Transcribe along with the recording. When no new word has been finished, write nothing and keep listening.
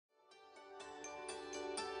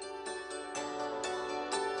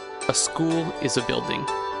A school is a building.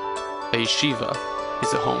 A yeshiva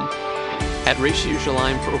is a home. At Reishit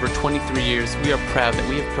Yerushalayim for over 23 years, we are proud that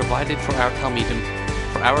we have provided for our Talmidim,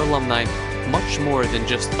 for our alumni, much more than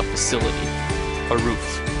just a facility, a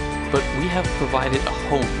roof. But we have provided a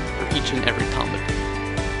home for each and every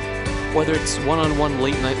Talmud. Whether it's one-on-one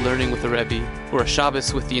late-night learning with a Rebbe, or a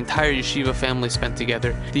Shabbos with the entire yeshiva family spent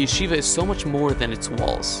together, the yeshiva is so much more than its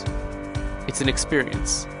walls. It's an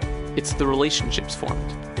experience. It's the relationships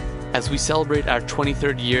formed. As we celebrate our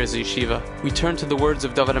 23rd year as a yeshiva, we turn to the words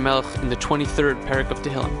of David HaMelech in the 23rd parak of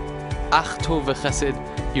Tehillim. Ach tov v'chesed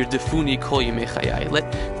yirdefuni kol yemei chayai.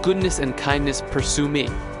 Let goodness and kindness pursue me.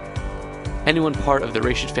 Anyone part of the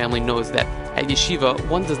Reishit family knows that at yeshiva,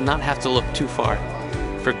 one does not have to look too far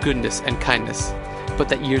for goodness and kindness, but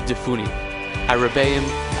that yirdefuni, our rebbeim,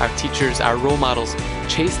 our teachers, our role models,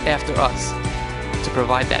 chased after us to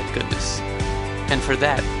provide that goodness. And for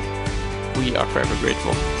that, we are forever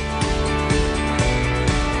grateful.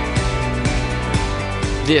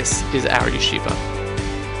 This is our yeshiva.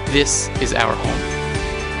 This is our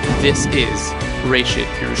home. This is Reishit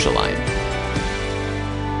Yerushalayim.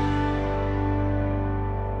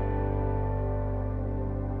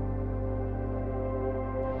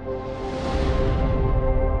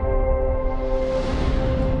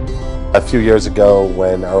 A few years ago,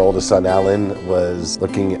 when our oldest son Alan was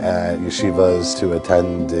looking at yeshivas to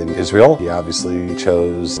attend in Israel, he obviously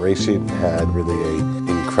chose Reishit, had really an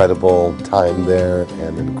incredible time there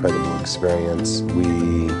and an incredible experience. We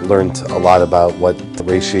learned a lot about what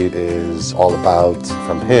Reishit is all about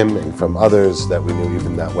from him and from others that we knew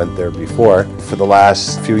even that went there before. For the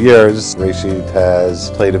last few years, Reishit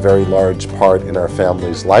has played a very large part in our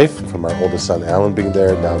family's life, from our oldest son Alan being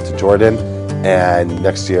there down to Jordan. And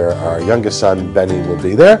next year, our youngest son, Benny, will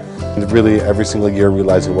be there. And really, every single year,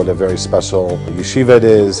 realizing what a very special yeshiva it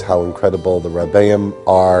is, how incredible the Rebbeim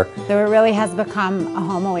are. So it really has become a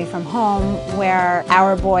home away from home, where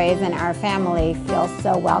our boys and our family feel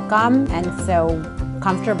so welcome and so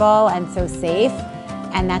comfortable and so safe.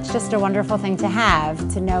 And that's just a wonderful thing to have,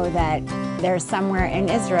 to know that there's somewhere in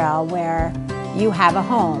Israel where you have a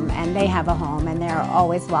home and they have a home and they're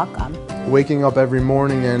always welcome. Waking up every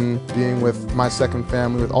morning and being with my second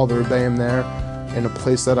family, with all the Rebbeim there, in a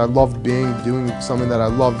place that I loved being, doing something that I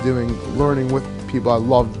loved doing, learning with people I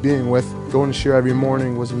loved being with. Going to shir every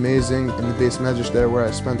morning was amazing. In the Beis Medrash there, where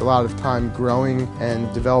I spent a lot of time growing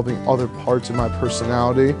and developing other parts of my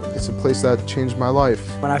personality, it's a place that changed my life.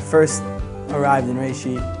 When I first arrived in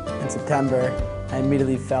Reishit in September, I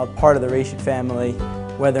immediately felt part of the Reishit family,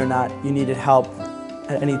 whether or not you needed help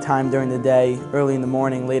at any time during the day, early in the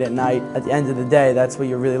morning, late at night. At the end of the day, that's what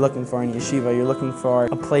you're really looking for in yeshiva. You're looking for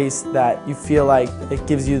a place that you feel like it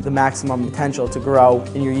gives you the maximum potential to grow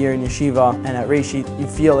in your year in yeshiva. And at Reishit, you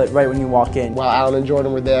feel it right when you walk in. While Alan and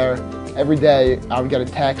Jordan were there, every day I would get a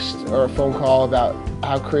text or a phone call about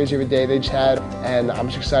how crazy of a day they just had, and I'm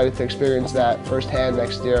just excited to experience that firsthand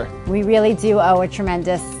next year. We really do owe a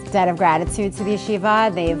tremendous debt of gratitude to the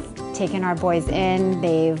yeshiva. They've taken our boys in,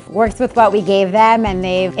 they've worked with what we gave them, and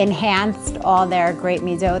they've enhanced all their great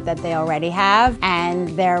midot that they already have, and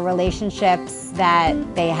their relationships that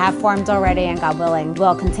they have formed already, and God willing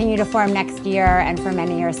will continue to form next year and for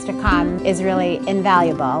many years to come, is really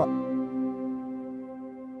invaluable.